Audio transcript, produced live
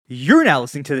You're now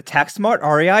listening to the Tax Smart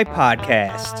REI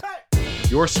podcast.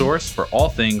 Your source for all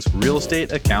things real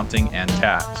estate, accounting, and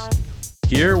tax.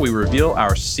 Here we reveal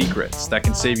our secrets that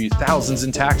can save you thousands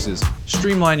in taxes,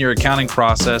 streamline your accounting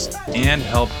process, and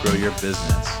help grow your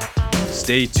business.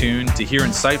 Stay tuned to hear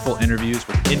insightful interviews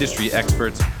with industry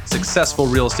experts, successful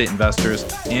real estate investors,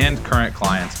 and current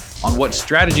clients on what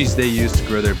strategies they use to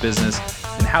grow their business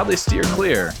and how they steer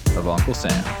clear of Uncle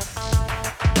Sam.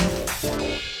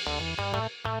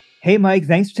 Hey, Mike,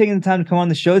 thanks for taking the time to come on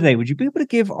the show today. Would you be able to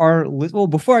give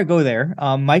before I go there,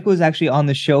 Mike was actually on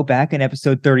the show back in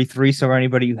episode 33. So for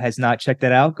anybody who has not checked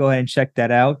that out, go ahead and check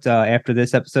that out after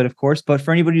this episode, of course. But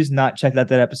for anybody who's not checked out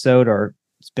that episode or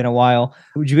it's been a while,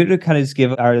 would you be able to kind of just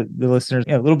give the listeners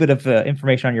a little bit of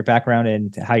information on your background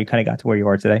and how you kind of got to where you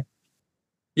are today?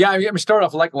 Yeah, I started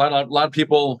off like a lot of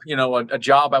people, a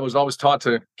job. I was always taught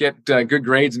to get good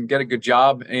grades and get a good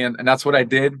job. And that's what I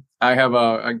did. I have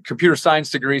a computer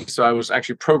science degree. So I was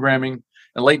actually programming. In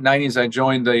the late 90s, I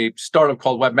joined a startup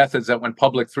called Web Methods that went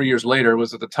public 3 years later. It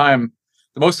was at the time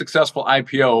the most successful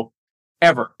IPO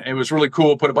ever. It was really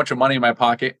cool. Put a bunch of money in my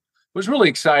pocket. It was really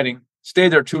exciting.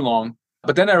 Stayed there too long.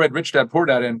 But then I read Rich Dad Poor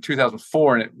Dad in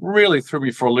 2004, and it really threw me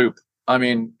for a loop. I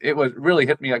mean, really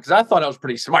hit me because I thought I was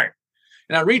pretty smart.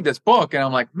 And I read this book and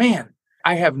I'm like, man,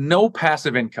 I have no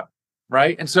passive income,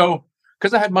 right? And so,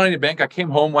 because I had money in the bank, I came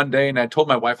home one day and I told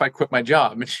my wife I quit my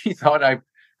job. And she thought I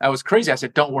was crazy. I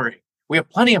said, don't worry. We have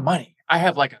plenty of money. I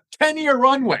have like a 10-year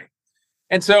runway.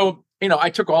 And so, I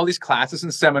took all these classes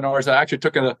and seminars. I actually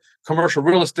took a commercial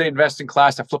real estate investing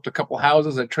class. I flipped a couple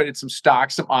houses. I traded some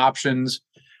stocks, some options.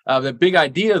 The big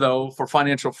idea, though, for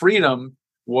financial freedom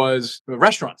was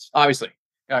restaurants, obviously,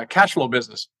 cash flow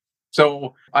business.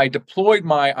 So I deployed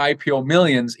my IPO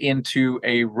millions into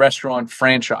a restaurant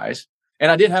franchise. And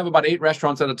I did have about 8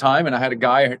 restaurants at a time. And I had a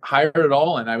guy hire it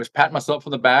all. And I was patting myself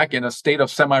on the back in a state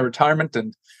of semi-retirement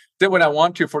and did what I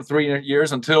want to for 3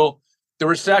 years until the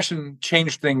recession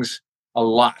changed things a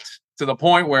lot, to the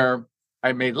point where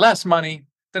I made less money.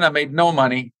 Then I made no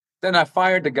money. Then I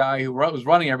fired the guy who was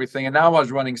running everything. And now I was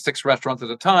running 6 restaurants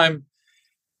at a time.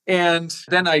 And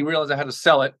then I realized I had to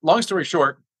sell it. Long story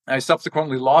short, I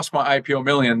subsequently lost my IPO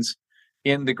millions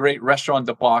in the great restaurant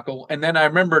debacle. And then I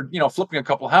remembered, flipping a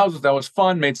couple houses. That was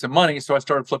fun, made some money. So I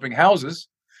started flipping houses,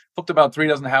 flipped about 3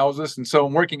 dozen houses. And so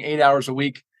I'm working 8 hours a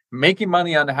week, making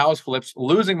money on the house flips,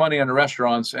 losing money on the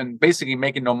restaurants, and basically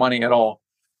making no money at all.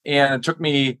 And it took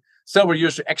me several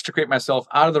years to extricate myself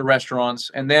out of the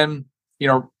restaurants. And then,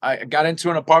 I got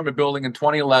into an apartment building in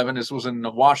 2011. This was in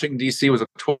Washington, D.C. It was a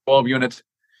 12 unit.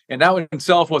 And that in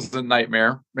itself was a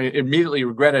nightmare. I immediately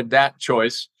regretted that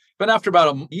choice. But after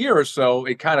about a year or so,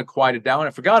 it kind of quieted down.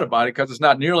 I forgot about it because it's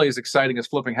not nearly as exciting as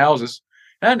flipping houses.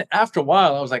 And after a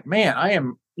while, I was like, man, I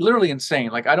am literally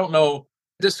insane. Like, I don't know.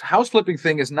 This house flipping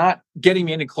thing is not getting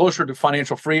me any closer to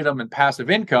financial freedom and passive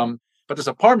income. But this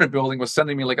apartment building was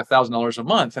sending me like $1,000 a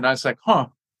month. And I was like,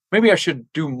 maybe I should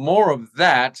do more of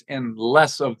that and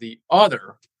less of the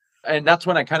other. And that's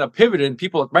when I kind of pivoted. And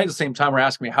people right at the same time were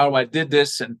asking me how I did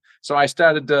this. And so I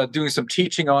started doing some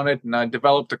teaching on it. And I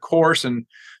developed a course. And,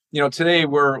 today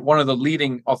we're one of the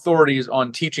leading authorities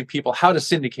on teaching people how to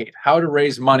syndicate, how to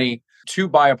raise money to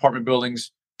buy apartment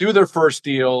buildings, do their first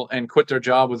deal, and quit their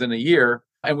job within a year.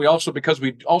 And we also, because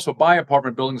we also buy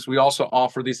apartment buildings, we also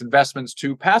offer these investments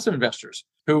to passive investors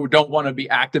who don't want to be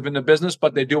active in the business,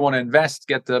 but they do want to invest,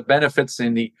 get the benefits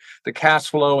in the cash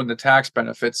flow and the tax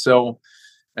benefits.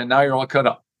 And now you're all cut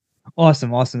up.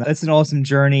 Awesome. That's an awesome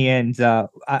journey. And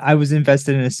I was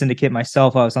invested in a syndicate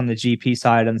myself. I was on the GP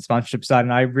side and the sponsorship side.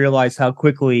 And I realized how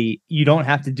quickly you don't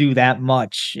have to do that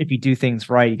much if you do things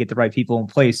right, you get the right people in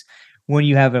place when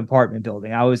you have an apartment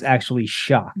building. I was actually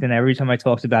shocked. And every time I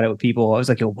talked about it with people, I was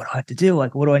like, yo, what do I have to do?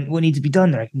 Like, what needs to be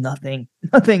done? They're like, nothing.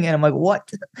 And I'm like,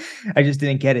 what? I just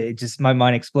didn't get it. My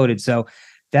mind exploded. So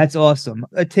that's awesome.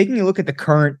 Taking a look at the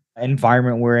current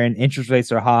environment we're in, interest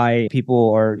rates are high.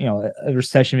 People are, a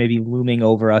recession may be looming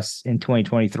over us in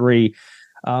 2023.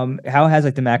 How has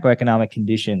the macroeconomic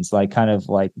conditions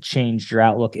changed your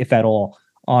outlook, if at all,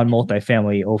 on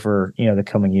multifamily over, the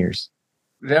coming years?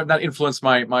 They have not influenced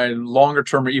my longer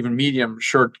term or even medium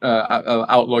short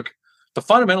outlook. The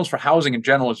fundamentals for housing in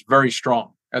general is very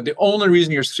strong. The only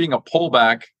reason you're seeing a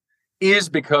pullback is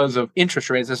because of interest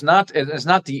rates. It's not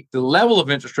the level of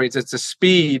interest rates, it's the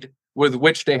speed with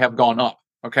which they have gone up.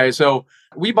 Okay, so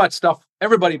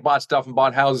everybody bought stuff and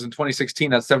bought houses in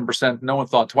 2016 at 7%. No one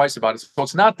thought twice about it. So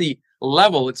it's not the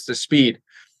level, it's the speed.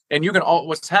 And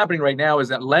what's happening right now is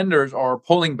that lenders are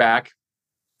pulling back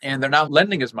and they're not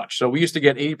lending as much. So we used to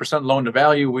get 80% loan to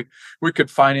value. We could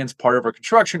finance part of our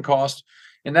construction cost,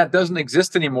 and that doesn't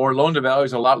exist anymore. Loan to value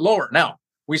is a lot lower. Now,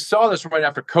 We saw this right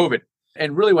after COVID.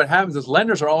 And really what happens is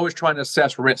lenders are always trying to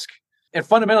assess risk. And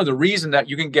fundamentally, the reason that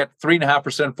you can get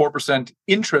 3.5%, 4%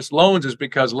 interest loans is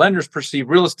because lenders perceive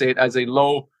real estate as a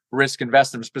low risk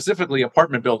investment, specifically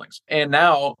apartment buildings. And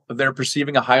now they're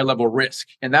perceiving a high level risk.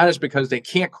 And that is because they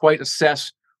can't quite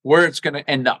assess where it's going to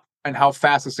end up and how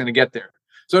fast it's going to get there.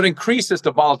 So it increases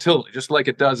the volatility, just like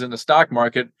it does in the stock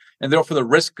market. And therefore, the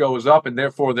risk goes up, and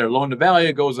therefore their loan to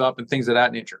value goes up and things of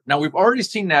that nature. Now, we've already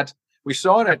seen that. We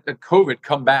saw it at COVID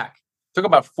come back. It took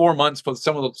about 4 months for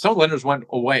some of the lenders went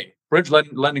away. Bridge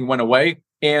lending went away,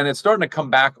 and it's starting to come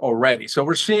back already. So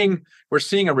we're seeing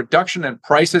a reduction in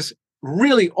prices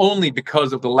really only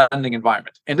because of the lending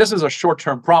environment. And this is a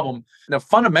short-term problem. The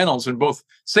fundamentals in both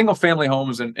single-family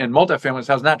homes and multifamilies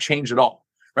has not changed at all,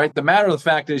 right? The matter of the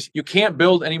fact is you can't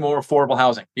build any more affordable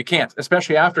housing. You can't,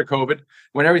 especially after COVID,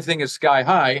 when everything is sky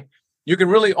high. You can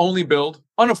really only build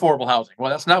unaffordable housing. Well,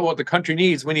 that's not what the country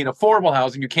needs. We need affordable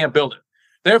housing. You can't build it.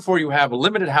 Therefore, you have a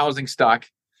limited housing stock,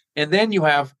 and then you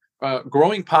have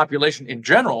growing population in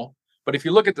general. But if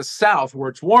you look at the South, where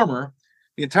it's warmer,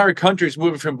 the entire country is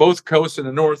moving from both coasts in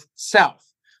the north south.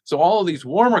 So all of these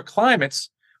warmer climates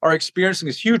are experiencing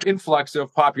this huge influx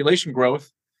of population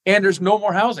growth, and there's no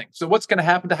more housing. So what's going to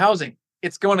happen to housing?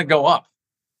 It's going to go up.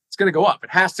 It's going to go up.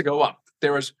 It has to go up.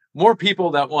 There is more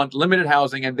people that want limited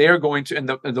housing, and they're going to, and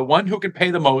the one who can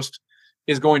pay the most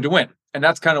is going to win. And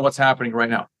that's kind of what's happening right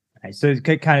now. So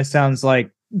it kind of sounds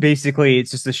like basically it's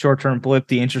just a short-term blip.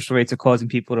 The interest rates are causing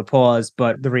people to pause,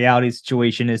 but the reality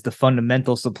situation is the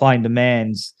fundamental supply and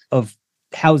demands of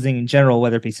housing in general,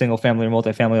 whether it be single family or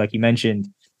multifamily, like you mentioned,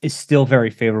 is still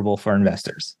very favorable for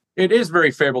investors. It is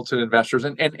very favorable to investors,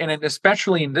 and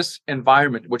especially in this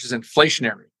environment, which is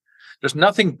inflationary. There's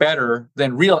nothing better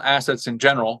than real assets in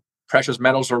general. Precious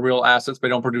metals are real assets. They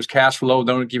don't produce cash flow.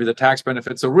 They don't give you the tax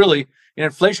benefits. So really, in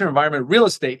an inflationary environment, real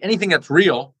estate, anything that's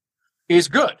real is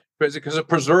good because it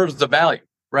preserves the value,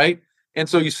 right? And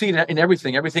so you see in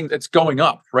everything that's going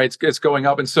up, right? It's going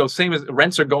up. And so same as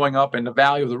rents are going up and the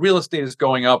value of the real estate is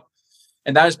going up.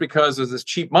 And that is because of this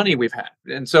cheap money we've had.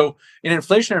 And so in an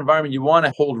inflationary environment, you want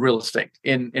to hold real estate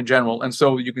in general. And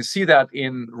so you can see that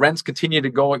in rents continue to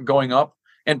going up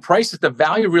and prices, the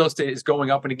value of real estate is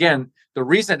going up. And again, the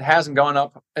reason it hasn't gone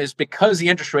up is because the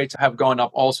interest rates have gone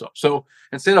up also. So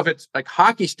instead of it's like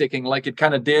hockey sticking, like it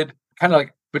kind of did, kind of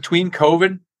like between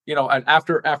COVID, and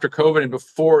after COVID and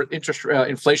before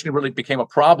inflation really became a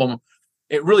problem,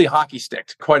 it really hockey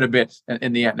sticked quite a bit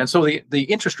in the end. And so the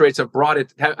interest rates have brought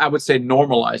it, I would say,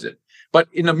 normalize it. But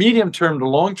in the medium term to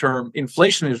long term,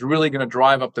 inflation is really going to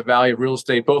drive up the value of real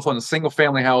estate, both on the single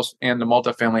family house and the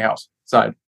multifamily house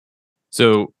side.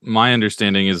 So my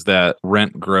understanding is that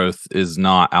rent growth is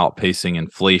not outpacing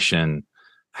inflation.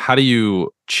 How do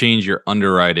you change your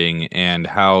underwriting and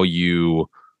how you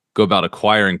go about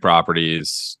acquiring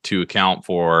properties to account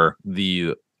for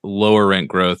the lower rent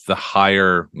growth, the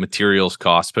higher materials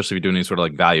costs, especially if you're doing any sort of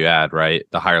like value add, right?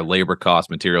 The higher labor costs,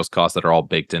 materials costs that are all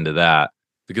baked into that.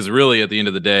 Because really, at the end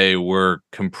of the day, we're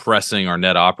compressing our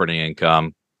net operating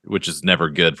income, which is never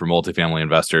good for multifamily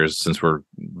investors since we're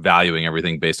valuing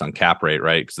everything based on cap rate,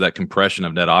 right? Because that compression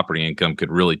of net operating income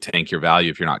could really tank your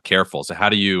value if you're not careful. So how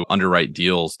do you underwrite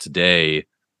deals today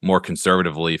more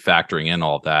conservatively, factoring in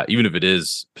all of that, even if it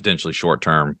is potentially short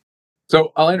term?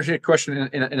 So I'll answer your question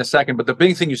in a second, but the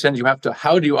big thing you said is you have to,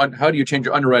 how do you change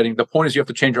your underwriting? The point is you have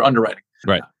to change your underwriting.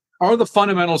 Right. Are the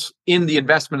fundamentals in the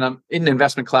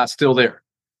investment class still there?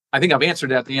 I think I've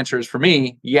answered that. The answer is, for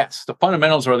me, yes, the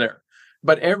fundamentals are there.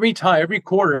 But every time, every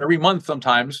quarter, every month,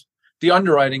 sometimes the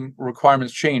underwriting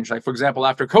requirements change. Like, for example,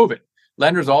 after COVID,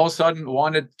 lenders all of a sudden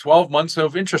wanted 12 months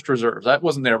of interest reserves. That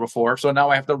wasn't there before. So now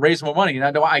I have to raise more money. And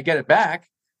I know I get it back.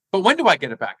 But when do I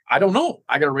get it back? I don't know.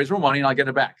 I got to raise more money and I'll get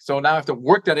it back. So now I have to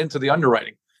work that into the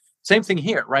underwriting. Same thing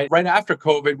here, right? Right after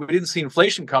COVID, we didn't see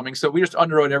inflation coming. So we just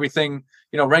underwrote everything,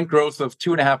 rent growth of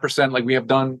 2.5%, like we have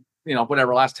done,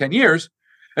 last 10 years.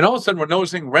 And all of a sudden we're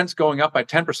noticing rents going up by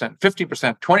 10%,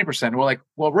 50%, 20%. We're like,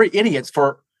 well, we're idiots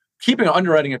for keeping our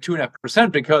underwriting at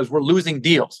 2.5% because we're losing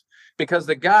deals. Because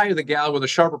the guy or the gal with a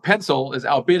sharper pencil is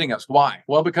outbidding us. Why?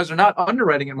 Well, because they're not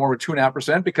underwriting it more with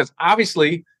 2.5%, because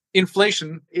obviously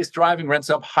inflation is driving rents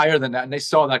up higher than that. And they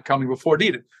saw that coming before it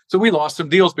did. So we lost some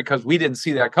deals because we didn't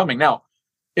see that coming. Now,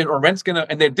 rent's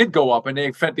and they did go up, and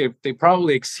they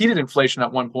probably exceeded inflation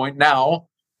at one point. Now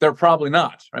they're probably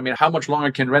not. I mean, how much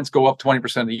longer can rents go up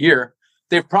 20% a year?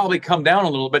 They've probably come down a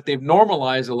little bit. They've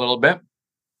normalized a little bit,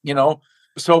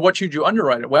 So what should you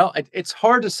underwrite it? Well, it's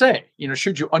hard to say.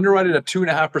 Should you underwrite it at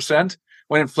 2.5%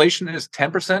 when inflation is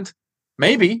 10%?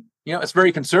 Maybe. It's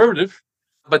very conservative,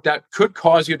 but that could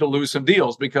cause you to lose some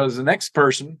deals because the next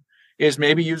person is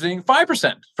maybe using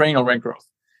 5% for annual rent growth.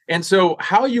 And so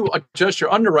how you adjust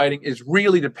your underwriting is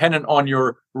really dependent on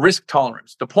your risk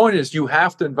tolerance. The point is you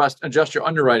have to adjust your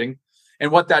underwriting.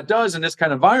 And what that does in this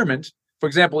kind of environment, for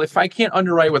example, if I can't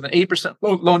underwrite with an 8%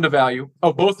 loan to value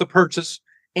of both the purchase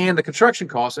and the construction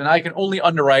costs, and I can only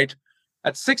underwrite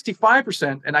at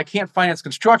 65% and I can't finance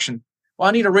construction, well,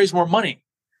 I need to raise more money.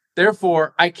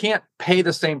 Therefore, I can't pay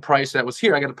the same price that was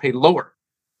here. I got to pay lower,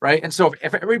 right? And so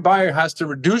if every buyer has to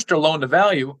reduce their loan to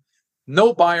value,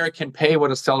 no buyer can pay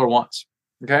what a seller wants,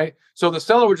 okay? So the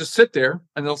seller would just sit there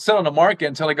and they'll sit on the market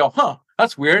until they go,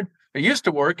 that's weird. It used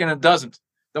to work and it doesn't.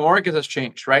 The market has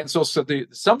changed, right? And so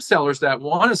some sellers that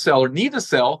want to sell or need to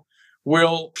sell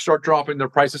will start dropping their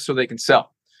prices so they can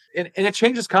sell. And it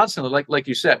changes constantly, like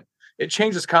you said. It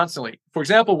changes constantly. For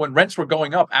example, when rents were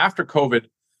going up after COVID,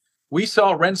 we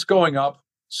saw rents going up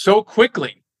so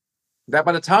quickly that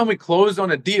by the time we closed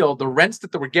on a deal, the rents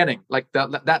that they were getting, like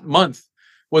that month,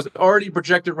 was already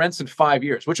projected rents in 5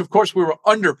 years, which of course we were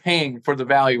underpaying for the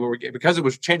value we were getting because it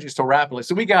was changing so rapidly.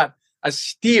 So we got a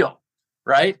steal,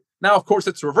 right? Now, of course,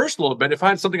 it's reversed a little bit. If I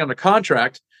had something under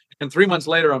contract and 3 months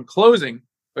later I'm closing,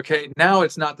 okay, now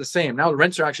it's not the same. Now the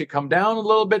rents are actually come down a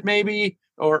little bit maybe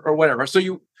or whatever. So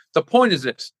the point is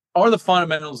this, are the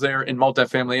fundamentals there in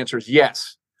multifamily? Answer is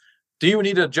yes. Do you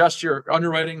need to adjust your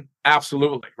underwriting?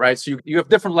 Absolutely, right? So you have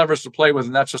different levers to play with,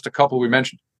 and that's just a couple we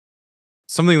mentioned.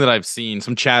 Something that I've seen,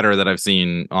 some chatter that I've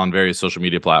seen on various social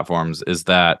media platforms is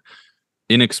that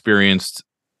inexperienced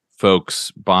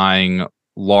folks buying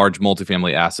large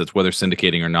multifamily assets, whether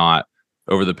syndicating or not,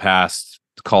 over the past,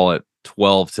 call it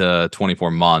 12 to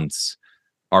 24 months,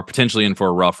 are potentially in for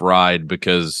a rough ride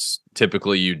because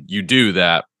typically you do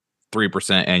that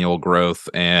 3% annual growth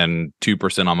and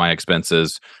 2% on my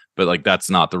expenses. But like that's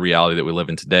not the reality that we live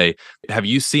in today. Have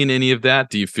you seen any of that?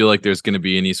 Do you feel like there's going to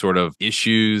be any sort of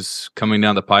issues coming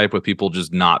down the pipe with people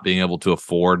just not being able to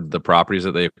afford the properties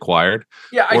that they acquired?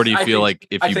 Yeah. Or do you feel like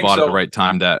if you bought at the right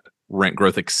time, that rent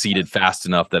growth exceeded fast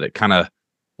enough that it kind of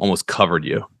almost covered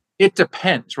you? It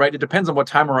depends, right? It depends on what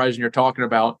time horizon you're talking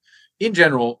about. In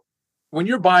general, when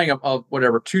you're buying a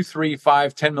whatever, $2, $3,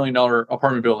 $5, $10 million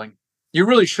apartment building, you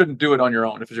really shouldn't do it on your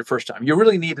own if it's your first time. You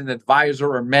really need an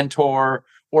advisor or mentor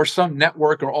or some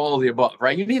network or all of the above,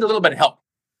 right? You need a little bit of help,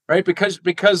 right? Because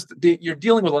you're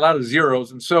dealing with a lot of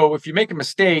zeros. And so if you make a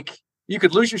mistake, you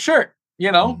could lose your shirt,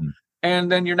 and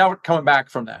then you're not coming back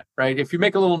from that, right? If you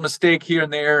make a little mistake here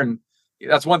and there, and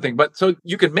that's one thing. But so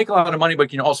you can make a lot of money, but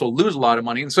you can also lose a lot of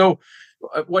money. And so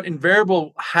what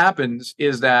invariable happens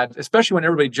is that, especially when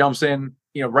everybody jumps in,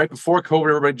 right before COVID,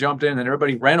 everybody jumped in and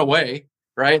everybody ran away,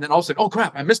 right? And then all of a sudden, oh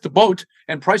crap, I missed the boat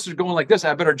and prices are going like this.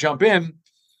 I better jump in.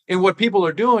 And what people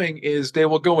are doing is they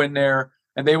will go in there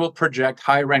and they will project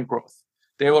high rent growth.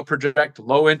 They will project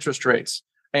low interest rates.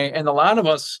 And a lot of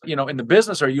us, in the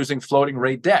business are using floating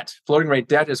rate debt. Floating rate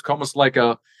debt is almost like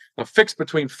a fix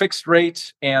between fixed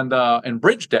rate and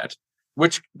bridge debt,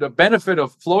 which the benefit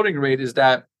of floating rate is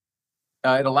that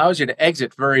it allows you to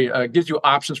exit gives you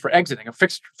options for exiting. A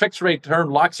fixed rate term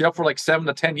locks you up for like 7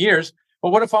 to 10 years.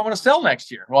 But what if I want to sell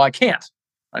next year? Well, I can't.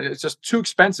 It's just too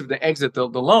expensive to exit the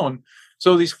loan.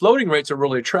 So these floating rates are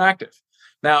really attractive.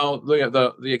 Now,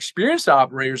 the experienced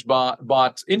operators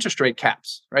bought interest rate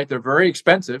caps, right? They're very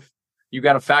expensive. You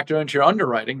got to factor into your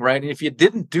underwriting, right? And if you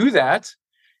didn't do that,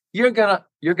 you're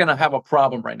gonna have a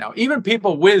problem right now. Even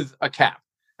people with a cap,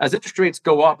 as interest rates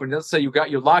go up, and let's say you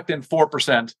locked in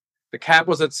 4%, the cap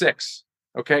was at 6.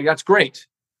 Okay, that's great.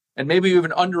 And maybe you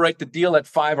even underwrite the deal at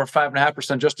 5 or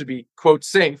 5.5% just to be quote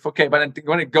safe. Okay, but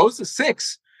when it goes to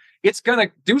 6, it's going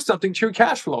to do something to your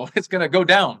cash flow. It's going to go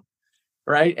down,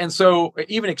 right? And so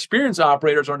even experienced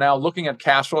operators are now looking at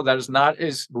cash flow that is not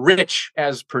as rich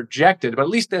as projected, but at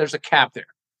least there's a cap there.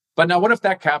 But now what if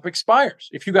that cap expires?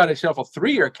 If you got yourself a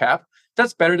 3-year cap,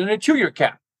 that's better than a 2-year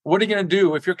cap. What are you going to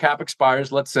do if your cap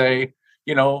expires, let's say,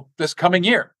 this coming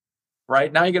year,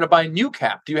 right? Now you're going to buy a new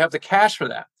cap. Do you have the cash for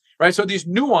that, right? So these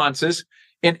nuances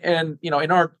in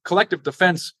our collective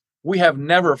defense, we have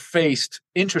never faced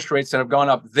interest rates that have gone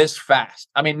up this fast.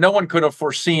 I mean, no one could have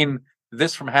foreseen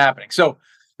this from happening. So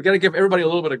we got to give everybody a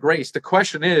little bit of grace. The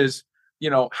question is,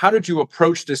 how did you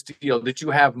approach this deal? Did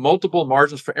you have multiple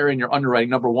margins for error in your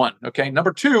underwriting? Number one. Okay.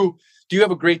 Number two, do you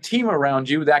have a great team around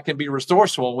you that can be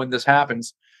resourceful when this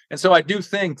happens? And so I do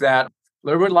think that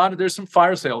there's some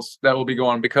fire sales that will be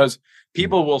going because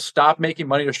people will stop making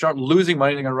money or start losing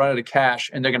money. They're going to run out of cash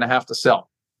and they're going to have to sell.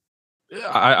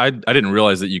 I didn't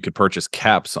realize that you could purchase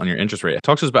caps on your interest rate.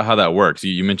 Talk to us about how that works.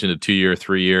 You mentioned a 2-year,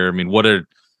 3-year. I mean,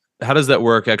 how does that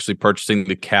work actually purchasing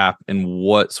the cap and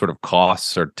what sort of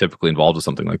costs are typically involved with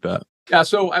something like that? Yeah,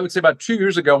 so I would say about 2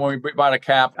 years ago when we bought a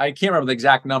cap, I can't remember the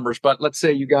exact numbers, but let's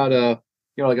say you got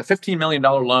like a $15 million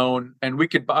loan, and we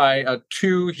could buy a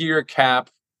 2-year cap,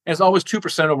 and it's always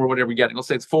 2% over whatever we're getting. Let's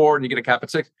say it's 4 and you get a cap at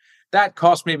 6. That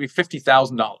costs maybe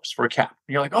 $50,000 for a cap.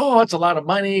 And you're like, oh, that's a lot of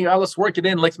money. Oh, let's work it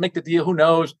in. Let's make the deal. Who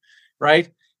knows?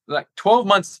 Right? Like 12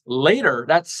 months later,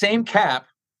 that same cap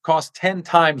costs 10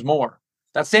 times more.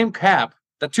 That same cap,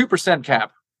 that 2%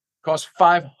 cap, costs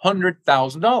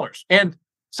 $500,000. And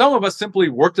some of us simply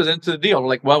worked it into the deal. We're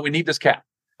like, well, we need this cap.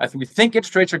 We think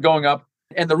interest rates are going up.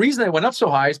 And the reason they went up so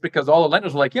high is because all the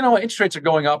lenders were like, you know what, interest rates are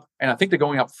going up, and I think they're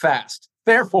going up fast.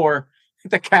 Therefore,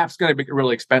 the cap's going to be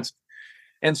really expensive.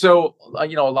 And so, a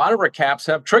lot of our caps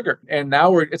have triggered, and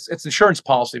now it's insurance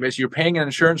policy. Basically, you're paying an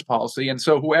insurance policy, and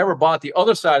so whoever bought the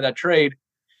other side of that trade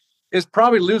is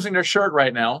probably losing their shirt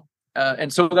right now.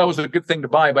 And so that was a good thing to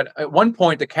buy. But at one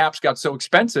point, the caps got so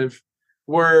expensive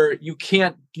where you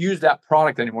can't use that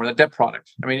product anymore, that debt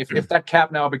product. I mean, if that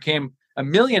cap now became $1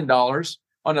 million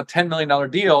on a $10 million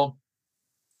deal,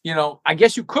 I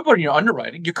guess you could put in your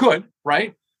underwriting. You could,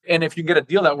 right? And if you get a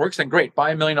deal that works, then great,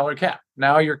 buy $1 million cap.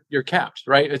 Now you're capped,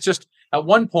 right? It's just at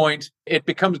one point it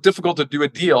becomes difficult to do a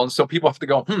deal, and so people have to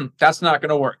go, that's not going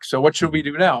to work. So what should we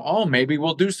do now? Oh, maybe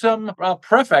we'll do some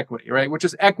pref equity, right? Which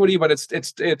is equity, but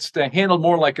it's handled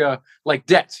more like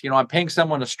debt. I'm paying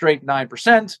someone a straight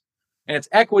 9%, and it's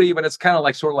equity, but it's kind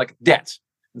of sort of like debt.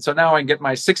 And so now I can get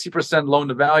my 60% loan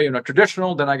to value in a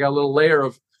traditional. Then I got a little layer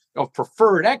of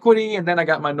preferred equity, and then I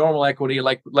got my normal equity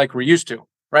like we're used to,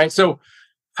 right? So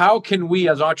how can we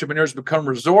as entrepreneurs become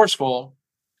resourceful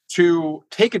to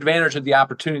take advantage of the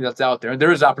opportunity that's out there? And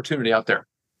there is opportunity out there.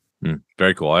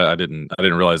 Very cool. I didn't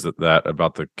realize that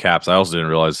about the caps. I also didn't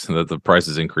realize that the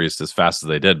prices increased as fast as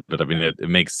they did. But I mean, it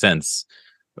makes sense.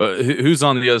 Who's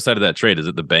on the other side of that trade? Is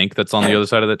it the bank that's on the other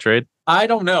side of that trade? I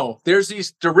don't know. There's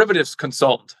these derivatives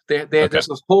consultants. There's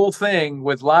this whole thing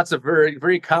with lots of very,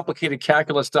 very complicated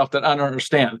calculus stuff that I don't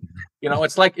understand.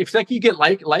 It's like you get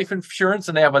life insurance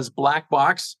and they have this black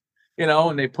box,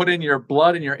 and they put in your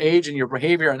blood and your age and your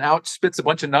behavior and out spits a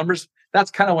bunch of numbers.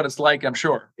 That's kind of what it's like, I'm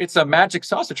sure. It's a magic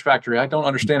sausage factory. I don't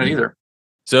understand it either.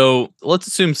 So let's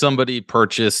assume somebody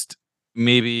purchased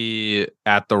maybe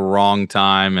at the wrong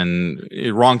time, and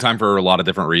wrong time for a lot of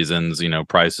different reasons.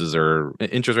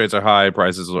 Interest rates are high,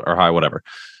 prices are high, whatever.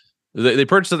 They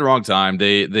purchased at the wrong time.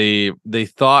 They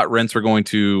thought rents were going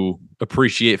to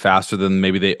appreciate faster than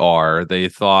maybe they are. They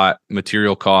thought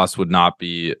material costs would not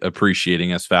be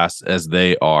appreciating as fast as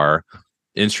they are.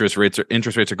 Interest rates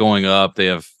are going up. They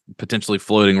have potentially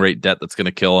floating rate debt that's going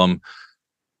to kill them.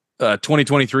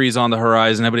 2023 is on the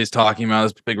horizon. Everybody's talking about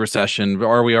this big recession.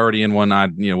 Are we already in one?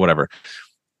 Whatever.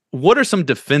 What are some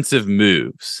defensive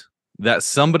moves that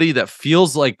somebody that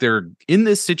feels like they're in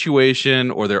this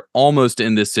situation, or they're almost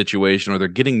in this situation, or they're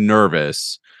getting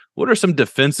nervous? What are some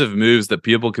defensive moves that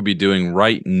people could be doing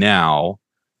right now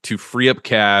to free up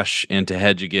cash and to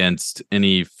hedge against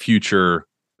any future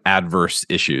adverse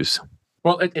issues?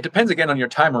 Well, it depends again on your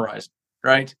time horizon,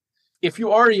 right? If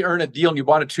you already earn a deal and you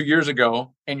bought it 2 years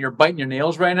ago and you're biting your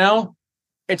nails right now,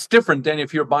 it's different than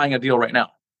if you're buying a deal right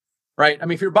now, right? I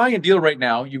mean, if you're buying a deal right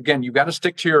now, you've got to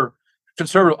stick to your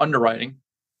conservative underwriting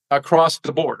across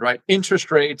the board, right? Interest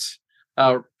rates,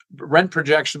 rent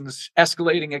projections,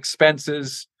 escalating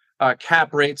expenses,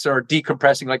 cap rates are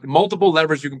decompressing, like multiple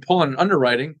levers you can pull in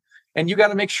underwriting. And you got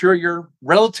to make sure you're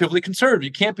relatively conservative.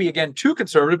 You can't be, again, too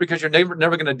conservative because you're never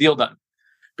going to deal done.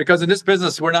 Because in this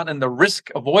business, we're not in the risk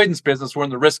avoidance business. We're in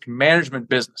the risk management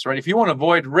business, right? If you want to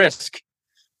avoid risk,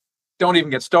 don't even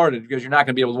get started, because you're not going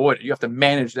to be able to avoid it. You have to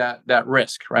manage that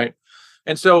risk, right?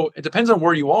 And so it depends on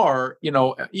where you are.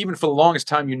 Even for the longest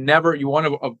time, you want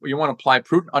to apply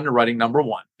prudent underwriting. Number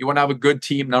one, you want to have a good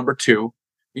team. Number two,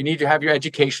 you need to have your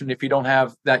education. If you don't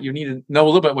have that, you need to know a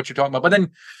little bit what you're talking about. But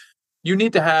then you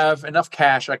need to have enough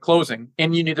cash at closing,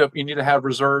 and you need to have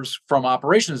reserves from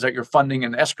operations that you're funding,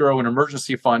 an escrow, an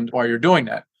emergency fund while you're doing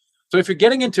that. So if you're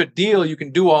getting into a deal, you can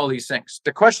do all these things.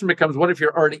 The question becomes, what if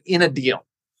you're already in a deal,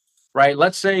 right?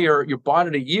 Let's say you bought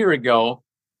it a year ago,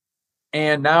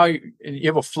 and now you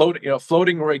have a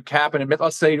floating rate cap, and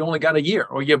let's say you only got a year,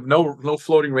 or you have no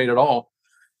floating rate at all.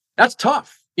 That's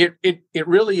tough. It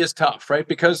really is tough, right?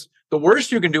 Because the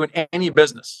worst you can do in any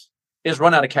business is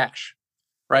run out of cash.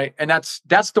 Right. And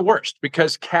that's the worst,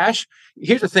 because cash,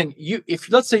 here's the thing, if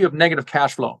let's say you have negative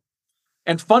cash flow,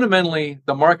 and fundamentally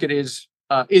the market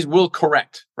will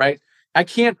correct, right? I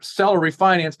can't sell or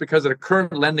refinance because of the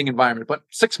current lending environment. But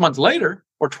 6 months later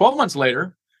or 12 months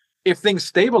later, if things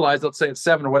stabilize, let's say it's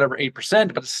 7 or whatever,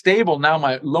 8%, but it's stable, now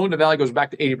my loan to value goes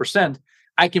back to 80%,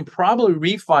 I can probably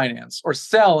refinance or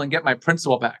sell and get my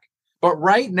principal back. But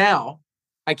right now,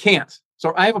 I can't.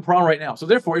 So I have a problem right now. So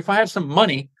therefore, if I have some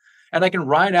money and I can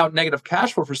ride out negative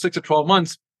cash flow for 6 to 12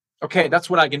 months, okay, that's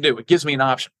what I can do. It gives me an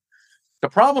option. The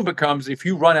problem becomes if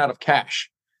you run out of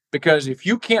cash, because if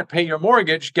you can't pay your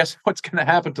mortgage, guess what's going to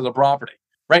happen to the property,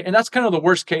 right? And that's kind of the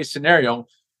worst case scenario.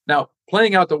 Now,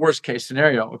 playing out the worst case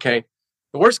scenario, okay,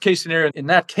 the worst case scenario in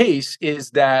that case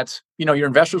is that, your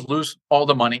investors lose all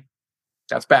the money.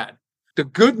 That's bad. The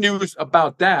good news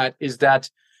about that is that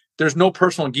there's no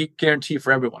personal guarantee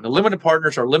for everyone. The limited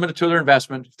partners are limited to their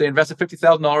investment. If they invested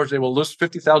 $50,000, they will lose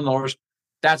 $50,000.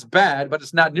 That's bad, but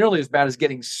it's not nearly as bad as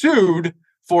getting sued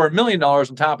for $1 million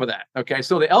on top of that. Okay,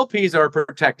 so the LPs are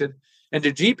protected, and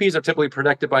the GPs are typically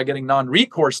protected by getting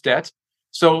non-recourse debt,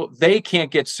 so they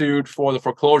can't get sued for the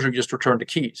foreclosure. You just return the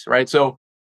keys, right? So,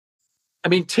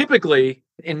 typically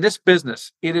in this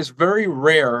business, it is very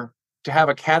rare to have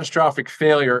a catastrophic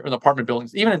failure in apartment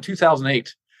buildings. Even in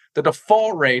 2008, the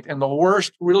default rate in the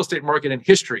worst real estate market in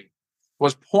history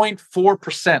was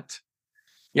 0.4%.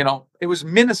 It was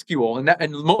minuscule,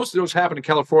 and most of those happened in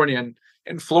California and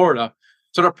in Florida.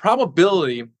 So the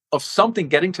probability of something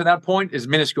getting to that point is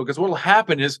minuscule, because what will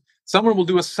happen is someone will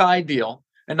do a side deal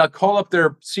and they'll call up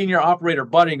their senior operator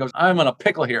buddy and goes, I'm in a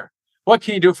pickle here. What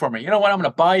can you do for me? You know what? I'm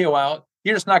going to buy you out.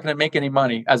 You're just not going to make any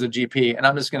money as a GP. And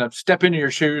I'm just going to step into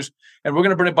your shoes, and we're going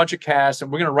to bring a bunch of cash,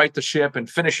 and we're going to right the ship and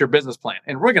finish your business plan.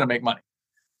 And we're going to make money.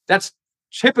 That's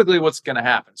typically what's going to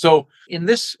happen. So in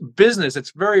this business,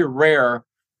 it's very rare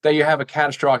that you have a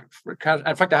catastrophic.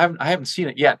 In fact, I haven't seen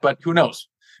it yet, but who knows?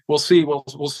 We'll see.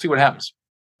 We'll see what happens.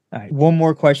 All right. One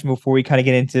more question before we kind of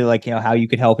get into how you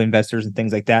could help investors and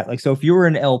things like that. So if you were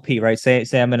an LP, right? Say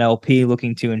I'm an LP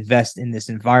looking to invest in this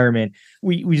environment.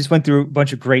 We just went through a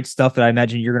bunch of great stuff that I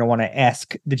imagine you're going to want to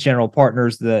ask the general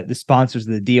partners, the sponsors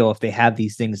of the deal, if they have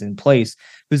these things in place.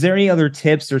 Was there any other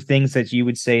tips or things that you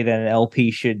would say that an LP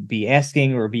should be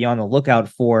asking or be on the lookout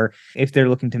for if they're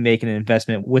looking to make an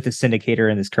investment with a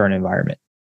syndicator in this current environment?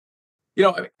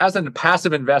 As a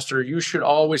passive investor, you should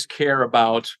always care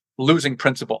about losing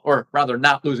principal, or rather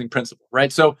not losing principal,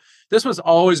 right? So this has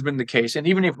always been the case. And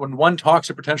even when one talks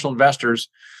to potential investors,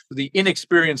 the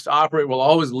inexperienced operator will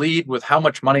always lead with how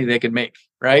much money they can make,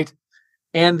 right?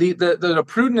 And the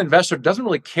prudent investor doesn't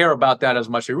really care about that as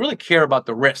much. They really care about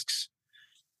the risks.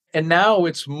 And now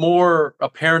it's more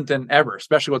apparent than ever,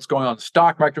 especially what's going on in the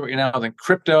stock market right now, than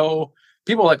crypto.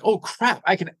 People are like, oh crap,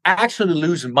 I can actually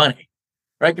lose money,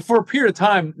 right? For a period of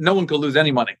time, no one could lose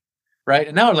any money. Right.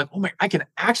 And now it's like, oh my, I can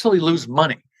actually lose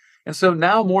money. And so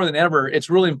now more than ever,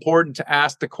 it's really important to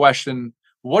ask the question,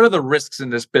 what are the risks in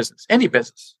this business? Any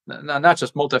business, not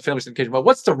just multifamily syndication, but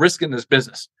what's the risk in this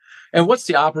business? And what's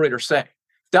the operator say?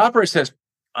 If the operator says,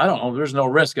 I don't know, there's no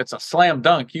risk, it's a slam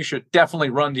dunk, you should definitely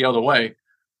run the other way.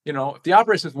 If the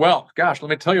operator says, well, gosh, let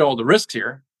me tell you all the risks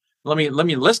here. Let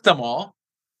me list them all.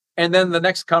 And then the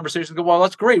next conversation go, well,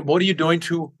 that's great. What are you doing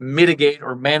to mitigate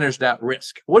or manage that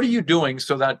risk? What are you doing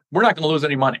so that we're not going to lose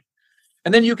any money?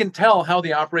 And then you can tell how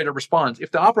the operator responds.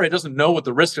 If the operator doesn't know what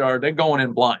the risks are, they're going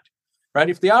in blind, right?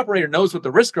 If the operator knows what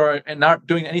the risks are and not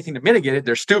doing anything to mitigate it,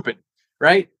 they're stupid,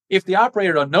 right? If the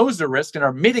operator knows the risk and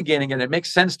are mitigating it, it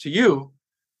makes sense to you,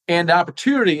 and the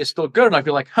opportunity is still good enough,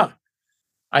 you're like,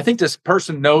 I think this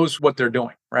person knows what they're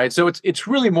doing, right? So it's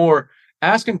really more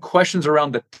asking questions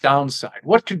around the downside.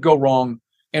 What could go wrong,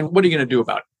 and what are you going to do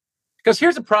about it? Because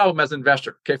here's the problem as an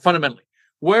investor, okay, fundamentally.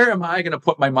 Where am I going to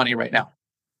put my money right now?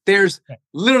 There's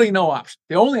literally no option.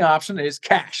 The only option is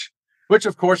cash, which,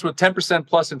 of course, with 10%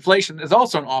 plus inflation is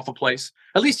also an awful place.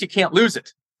 At least you can't lose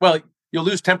it. Well, you'll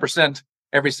lose 10%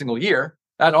 every single year.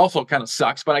 That also kind of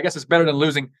sucks, but I guess it's better than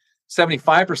losing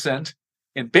 75%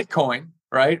 in Bitcoin,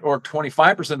 right? Or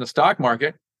 25% in the stock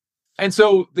market. And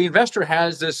so the investor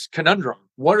has this conundrum.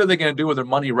 What are they going to do with their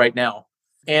money right now?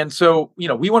 And so,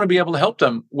 we want to be able to help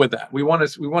them with that. We want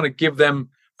to give them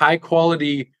high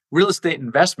quality real estate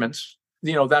investments,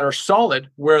 that are solid,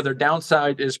 where their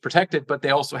downside is protected, but they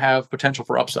also have potential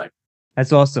for upside.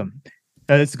 That's awesome.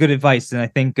 That's good advice. And I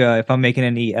think if I'm making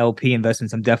any LP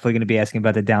investments, I'm definitely going to be asking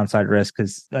about the downside risk,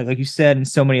 because like you said, and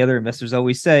so many other investors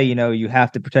always say, you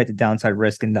have to protect the downside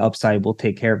risk and the upside will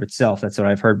take care of itself. That's what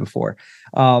I've heard before.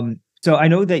 So I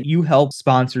know that you help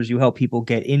sponsors, you help people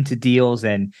get into deals,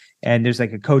 and there's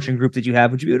like a coaching group that you have.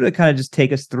 Would you be able to kind of just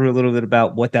take us through a little bit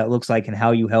about what that looks like and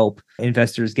how you help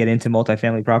investors get into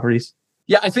multifamily properties?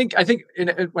 Yeah, I think in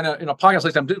a podcast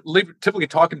like that, I'm typically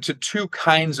talking to two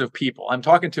kinds of people. I'm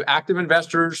talking to active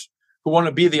investors who want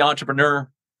to be the entrepreneur.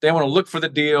 They want to look for the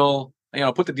deal,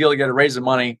 put the deal together, raise the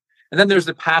money. And then there's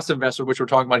the passive investor, which we're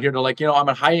talking about here. They're like, I'm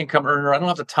a high income earner. I don't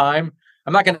have the time.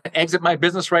 I'm not going to exit my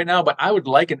business right now, but I would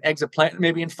like an exit plan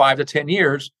maybe in 5 to 10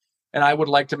 years. and I would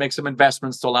like to make some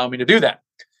investments to allow me to do that.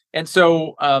 And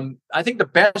so I think the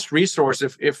best resource,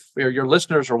 if your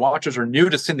listeners or watchers are new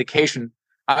to syndication,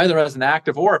 either as an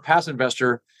active or a passive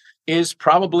investor, is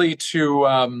probably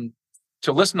to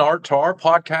listen to our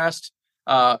podcast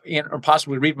or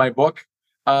possibly read my book.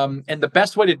 And the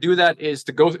best way to do that is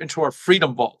to go into our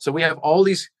Freedom Vault. So we have all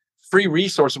these free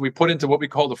resources we put into what we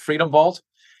call the Freedom Vault.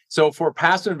 So for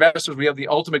passive investors, we have the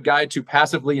ultimate guide to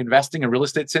passively investing in real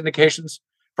estate syndications.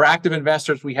 For active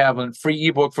investors, we have a free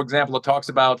ebook, for example, that talks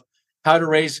about how to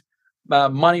raise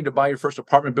money to buy your first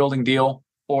apartment building deal,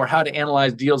 or how to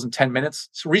analyze deals in 10 minutes.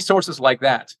 So resources like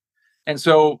that. And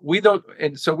so we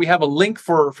have a link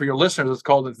for your listeners. It's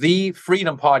called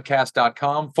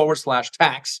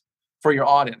thefreedompodcast.com/tax for your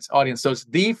audience. So it's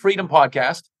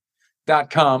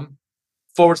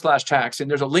thefreedompodcast.com/tax.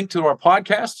 And there's a link to our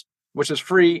podcast, which is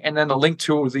free, and then a link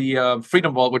to the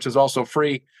Freedom Vault, which is also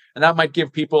free. And that might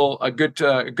give people a good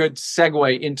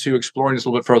segue into exploring this a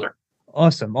little bit further.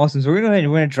 Awesome. So we're going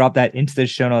to drop that into the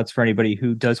show notes for anybody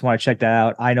who does want to check that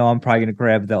out. I know I'm probably going to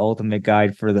grab the ultimate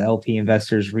guide for the LP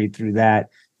investors, read through that.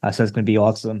 So that's going to be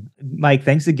awesome. Mike,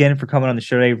 thanks again for coming on the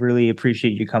show today. Really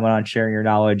appreciate you coming on, sharing your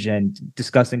knowledge and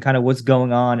discussing kind of what's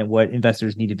going on and what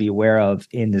investors need to be aware of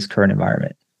in this current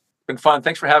environment. Been fun.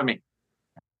 Thanks for having me.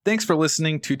 Thanks for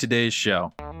listening to today's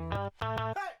show.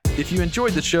 If you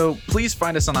enjoyed the show, please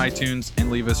find us on iTunes and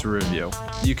leave us a review.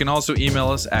 You can also email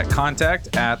us at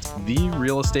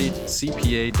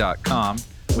contact@therealestatecpa.com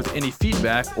with any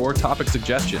feedback or topic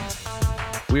suggestions.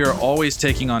 We are always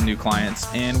taking on new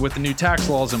clients, and with the new tax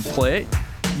laws in play,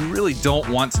 you really don't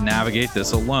want to navigate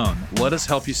this alone. Let us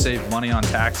help you save money on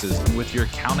taxes and with your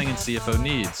accounting and CFO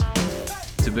needs.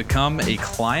 To become a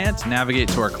client, navigate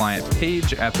to our client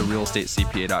page at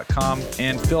therealestatecpa.com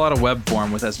and fill out a web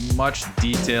form with as much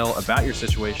detail about your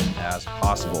situation as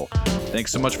possible.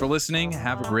 Thanks so much for listening.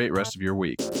 Have a great rest of your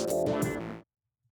week.